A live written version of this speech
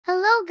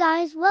Hello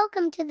guys,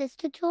 welcome to this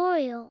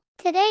tutorial.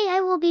 Today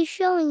I will be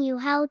showing you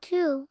how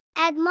to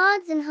add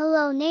mods in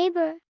Hello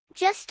Neighbor.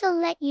 Just to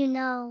let you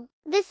know,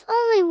 this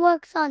only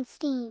works on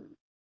Steam.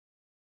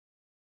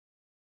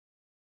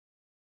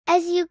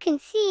 As you can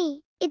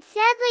see, it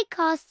sadly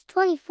costs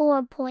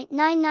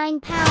 £24.99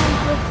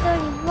 with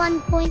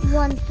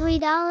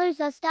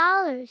 $31.13 US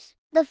dollars.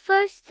 The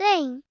first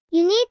thing,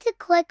 you need to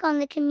click on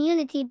the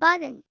community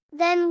button,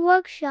 then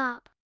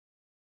workshop.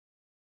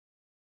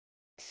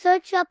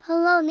 Search up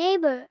Hello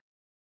Neighbor.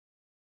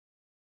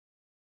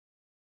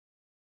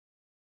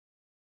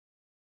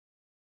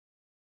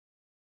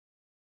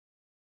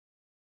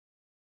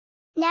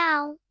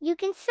 Now, you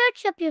can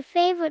search up your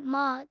favorite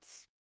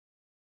mods.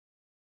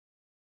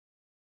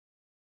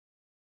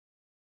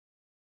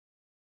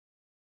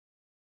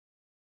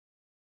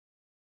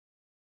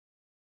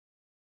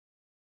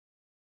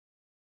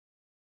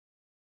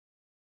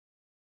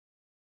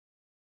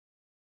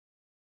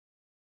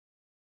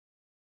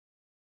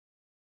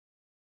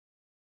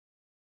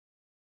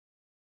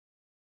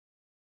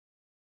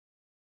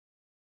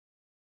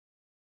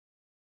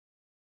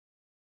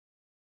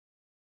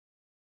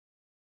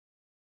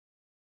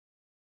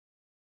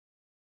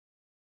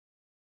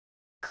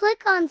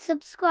 Click on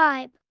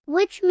subscribe,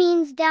 which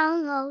means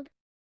download.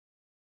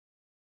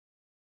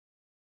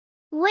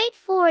 Wait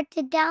for it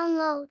to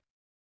download.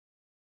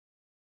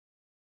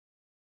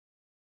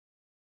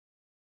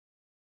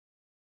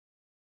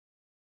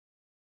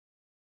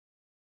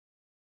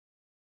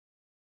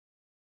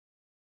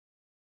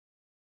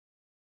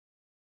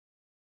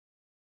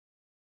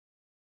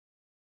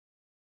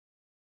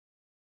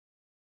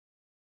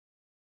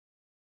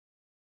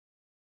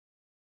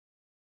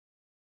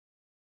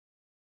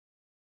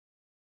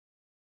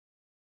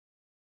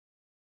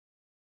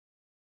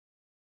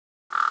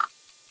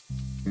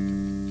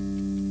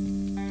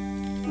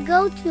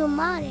 Go to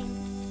modding.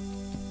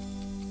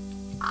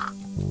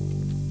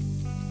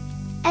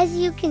 As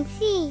you can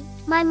see,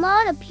 my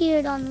mod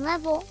appeared on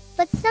level,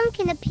 but some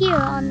can appear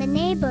on the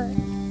neighbor.